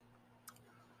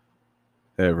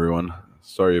Hey everyone,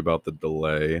 sorry about the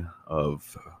delay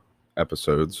of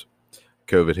episodes.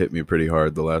 COVID hit me pretty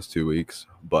hard the last 2 weeks,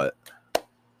 but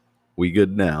we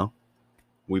good now.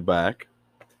 We back.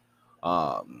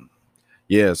 Um,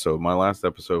 yeah. So my last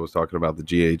episode was talking about the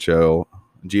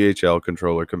GHL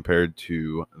controller compared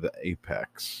to the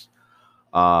Apex.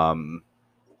 Um,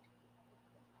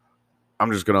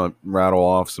 I'm just gonna rattle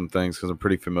off some things because I'm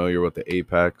pretty familiar with the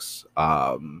Apex.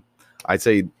 I'd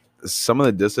say some of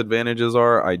the disadvantages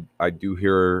are I do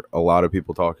hear a lot of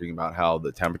people talking about how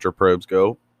the temperature probes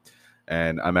go,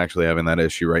 and I'm actually having that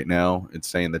issue right now. It's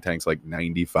saying the tank's like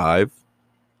 95,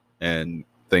 and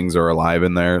things are alive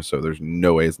in there, so there's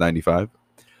no way it's 95.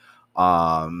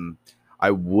 Um, I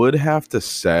would have to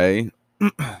say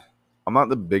I'm not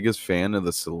the biggest fan of the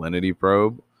salinity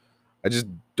probe. I just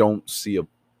don't see a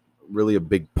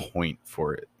big point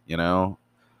for it, you know?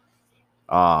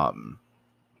 Um,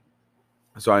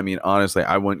 so I mean, honestly,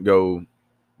 I wouldn't go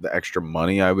the extra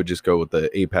money. I would just go with the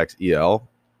Apex EL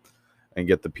and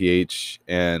get the pH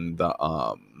and the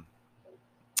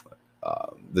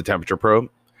temperature probe.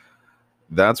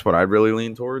 That's what I really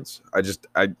lean towards. I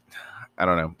don't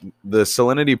know. The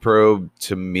salinity probe,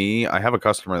 to me, I have a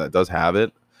customer that does have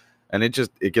it, and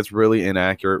it gets really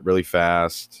inaccurate really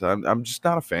fast. I'm just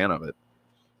not a fan of it.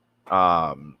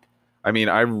 Um, I mean,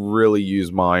 I really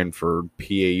use mine for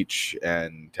pH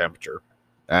and temperature.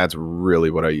 That's really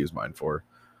what I use mine for.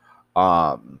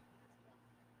 Um,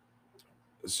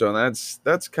 so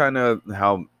that's kind of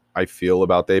how I feel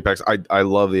about the Apex. I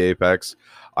love the Apex.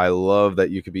 I love that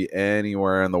you could be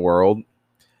anywhere in the world,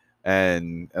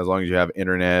 and as long as you have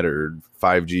internet or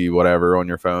 5G whatever on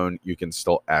your phone, you can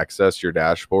still access your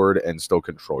dashboard and still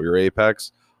control your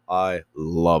Apex. I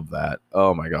love that.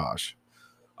 Oh my gosh.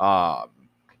 Um,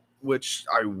 which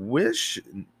I wish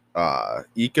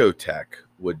Ecotech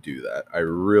would do that. I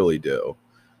really do.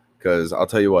 Because I'll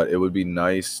tell you what, it would be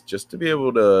nice just to be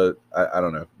able to, I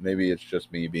don't know, maybe it's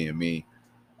just me being me.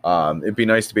 It'd be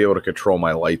nice to be able to control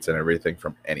my lights and everything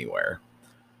from anywhere.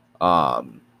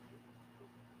 Um,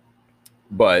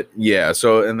 but yeah,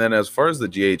 so, and then as far as the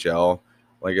GHL,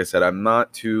 like I said, I'm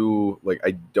not too, like,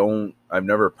 I've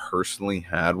never personally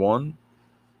had one.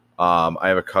 I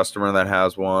have a customer that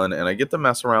has one, and I get to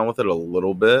mess around with it a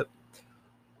little bit.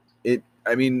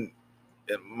 I mean,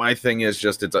 my thing is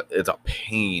just it's a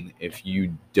pain if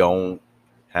you don't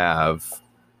have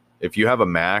if you have a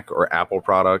Mac or Apple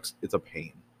products, it's a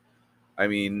pain. I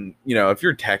mean, if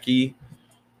you're techie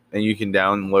and you can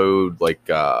download like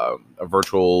a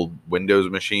virtual Windows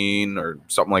machine or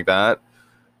something like that,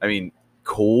 I mean,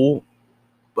 cool.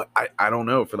 But I don't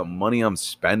know. For the money I'm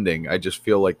spending, I just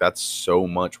feel like that's so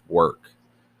much work.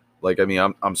 Like, I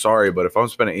mean, I'm sorry, but if I'm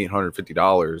spending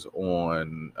 $850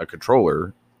 on a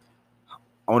controller,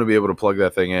 I want to be able to plug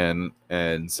that thing in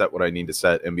and set what I need to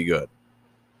set and be good.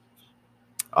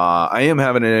 I am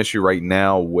having an issue right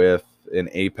now with an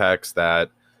Apex that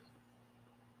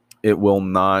it will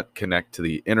not connect to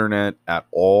the internet at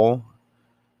all.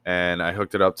 And I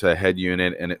hooked it up to a head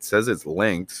unit, and it says it's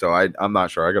linked. So I'm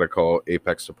not sure. I got to call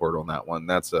Apex support on that one.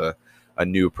 That's a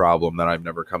new problem that I've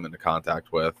never come into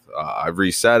contact with. I've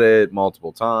reset it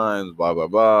multiple times, blah, blah,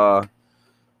 blah.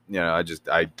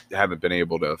 I haven't been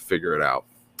able to figure it out.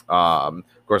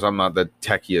 Of course, I'm not the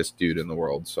techiest dude in the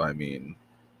world. So, I mean,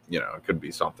 it could be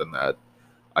something that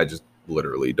I just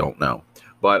literally don't know.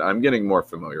 But I'm getting more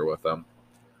familiar with them.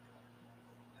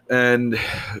 And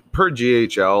per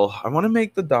GHL, I want to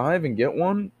make the dive and get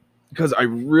one because I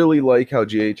really like how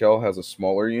GHL has a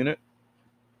smaller unit.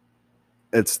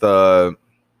 It's the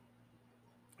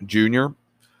Junior.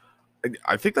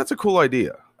 I think that's a cool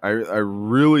idea. I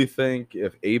really think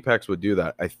if Apex would do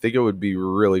that, I think it would be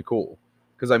really cool.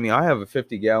 Because, I mean, I have a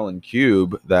 50-gallon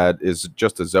cube that is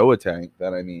just a Zoa tank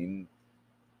that, I mean,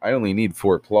 I only need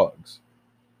 4 plugs.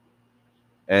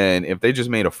 And if they just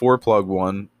made a 4-plug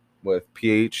one with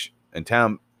pH and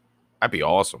temp, that'd be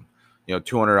awesome.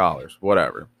 $200,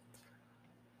 whatever.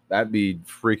 That'd be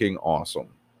freaking awesome.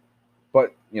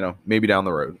 But, maybe down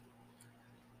the road.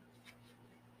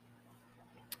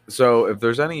 So if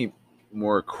there's any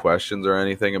more questions or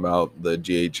anything about the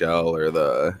GHL or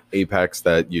the Apex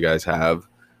that you guys have,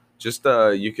 just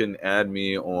you can add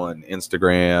me on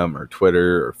Instagram or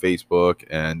Twitter or Facebook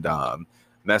and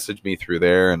message me through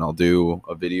there, and I'll do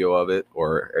a video of it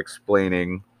or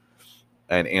explaining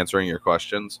and answering your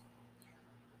questions.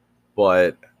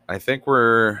 But I think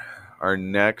our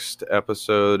next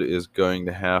episode is going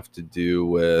to have to do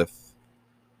with,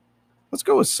 let's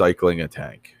go with cycling a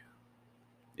tank.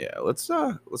 Yeah, let's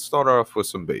start off with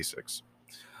some basics.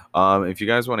 If you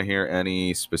guys want to hear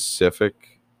any specific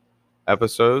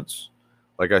episodes,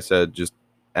 like I said, just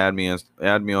add me on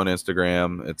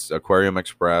Instagram. It's Aquarium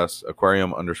Express,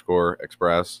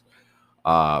 Aquarium_Express,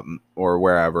 or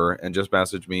wherever, and just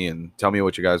message me and tell me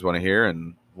what you guys want to hear,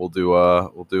 and we'll do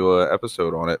a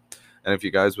episode on it. And if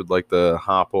you guys would like to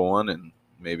hop on and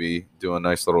maybe do a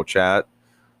nice little chat,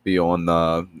 be on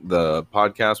the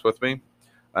podcast with me,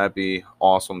 that'd be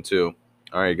awesome too.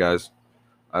 All right, guys,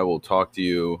 I will talk to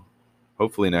you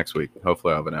hopefully next week.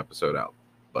 Hopefully, I'll have an episode out,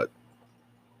 but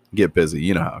get busy.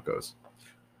 You know how it goes.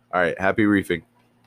 All right, happy reefing.